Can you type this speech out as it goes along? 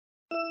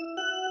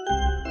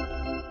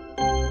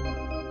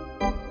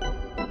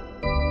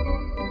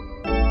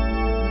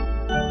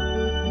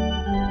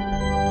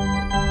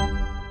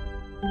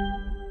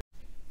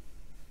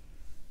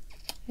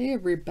Hey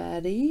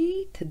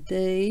everybody,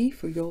 today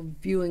for your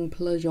viewing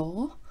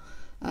pleasure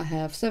I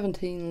have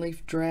 17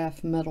 Leaf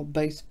Draft Metal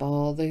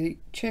Baseball. The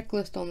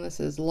checklist on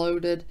this is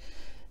loaded.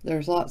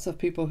 There's lots of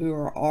people who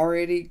are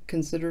already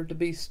considered to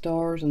be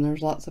stars, and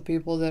there's lots of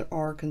people that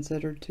are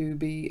considered to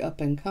be up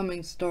and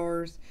coming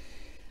stars.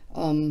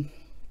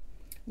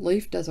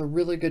 Leaf does a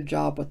really good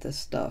job with this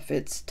stuff.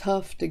 It's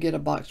tough to get a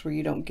box where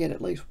you don't get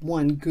at least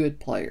one good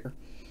player.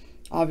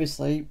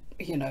 Obviously,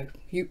 you know,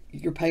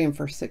 you're paying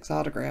for 6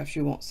 autographs,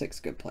 you want 6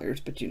 good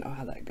players, but you know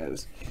how that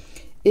goes.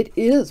 It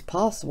is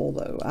possible,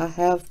 though. I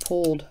have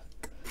pulled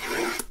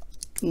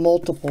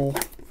multiple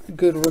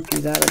good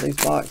rookies out of these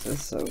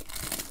boxes, so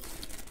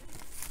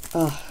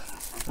I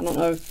don't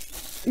know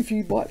if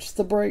you watched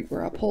the break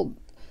where I pulled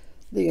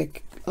the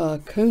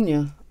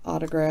Acuna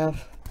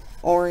autograph,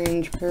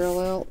 orange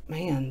parallel.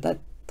 Man, that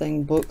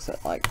thing books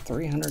at like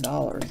 $300.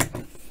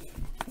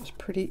 I was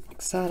pretty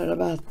excited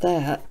about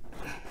that.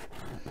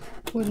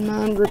 Wouldn't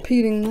mind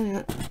repeating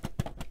that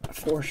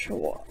for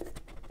sure.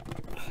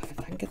 If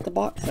I can get the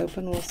box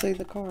open, we'll see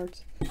the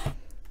cards.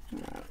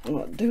 Alright, I'm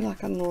going to do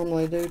like I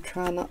normally do.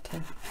 Try not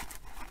to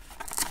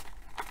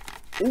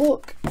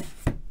look.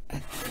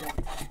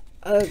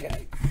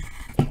 Okay.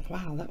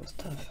 Wow, that was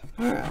tough.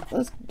 Alright,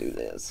 let's do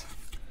this.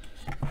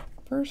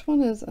 First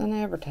one is an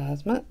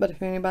advertisement, but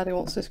if anybody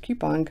wants this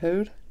coupon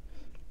code,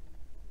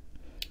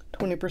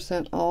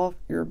 20% off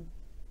your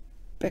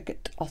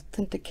Beckett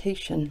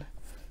authentication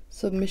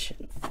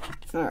submission.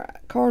 Alright,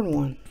 card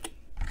 1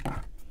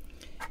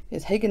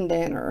 is Hagen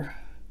Danner,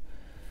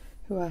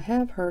 who I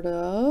have heard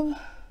of.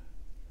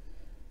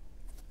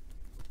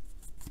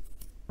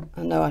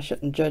 I know I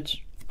shouldn't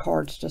judge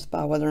cards just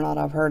by whether or not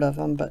I've heard of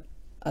them, but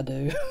I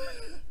do.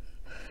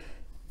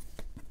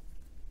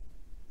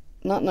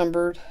 Not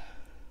numbered,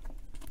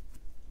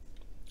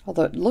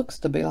 although it looks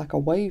to be like a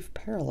wave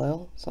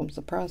parallel, so I'm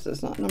surprised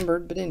it's not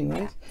numbered, but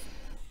anyways.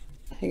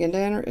 Hagen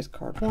Danner is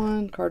card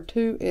 1. Card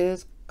 2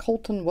 is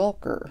Colton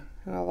Welker,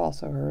 who I've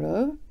also heard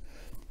of.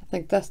 I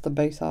think that's the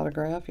base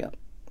autograph, yep.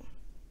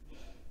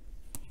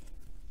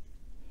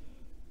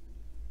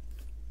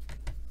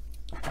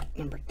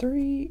 Number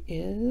 3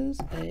 is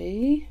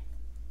a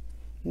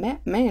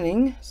Matt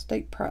Manning,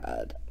 State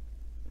Pride.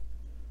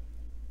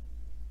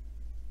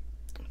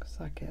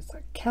 Looks like it's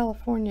a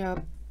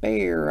California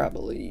Bear, I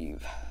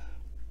believe.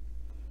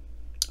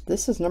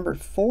 This is number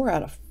 4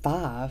 out of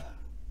 5.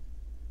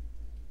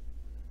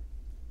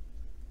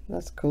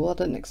 That's cool. I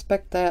didn't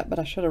expect that, but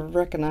I should have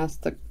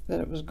recognized that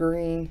it was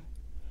green.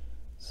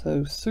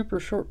 So, super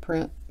short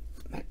print,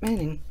 Matt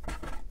Manning.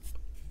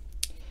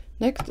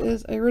 Next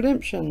is a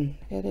redemption.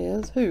 It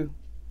is who?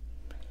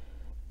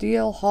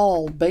 DL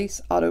Hall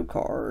base auto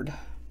card.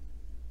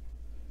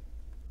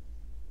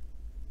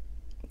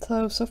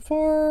 So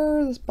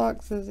far, this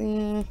box is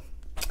in.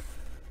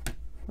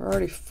 We're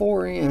already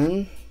 4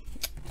 in.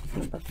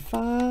 Number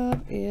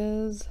 5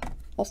 is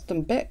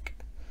Austin Beck.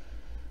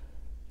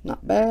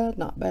 Not bad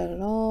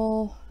at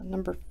all.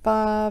 Number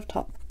 5,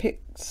 top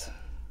picks.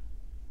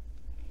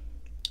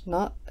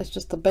 It's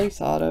just the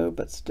base auto,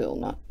 but still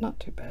not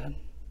too bad.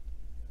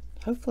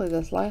 Hopefully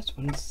this last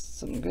one's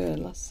some good.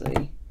 Let's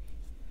see.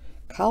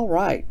 Kyle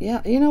Wright.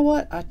 Yeah, you know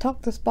what? I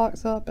talked this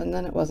box up and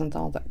then it wasn't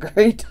all that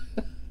great.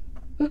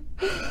 Yeah,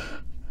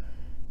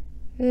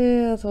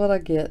 that's what I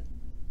get.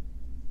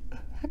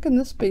 How can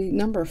this be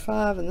number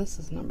 5 and this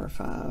is number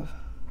 5?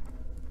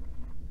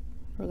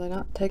 Were they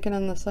not taken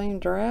in the same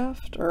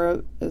draft,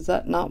 or is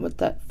that not what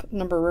that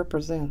number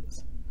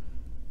represents?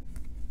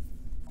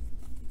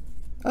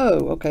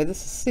 Oh, okay,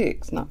 this is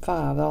 6, not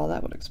 5. Oh,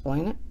 that would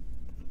explain it.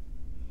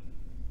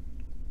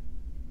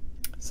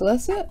 So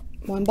that's it.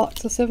 One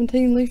box of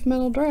 17 Leaf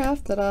Metal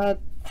Draft that I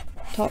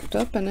talked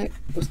up, and it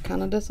was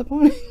kind of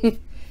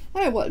disappointing.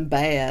 It wasn't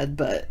bad,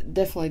 but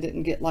definitely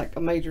didn't get like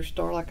a major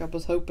star like I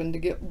was hoping to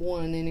get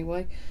one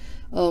anyway.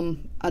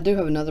 I do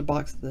have another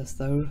box of this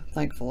though,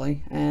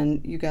 thankfully,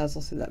 and you guys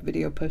will see that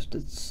video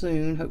posted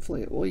soon.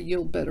 Hopefully it will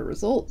yield better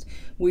results.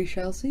 We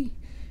shall see.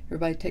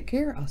 Everybody take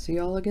care. I'll see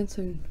y'all again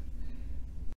soon.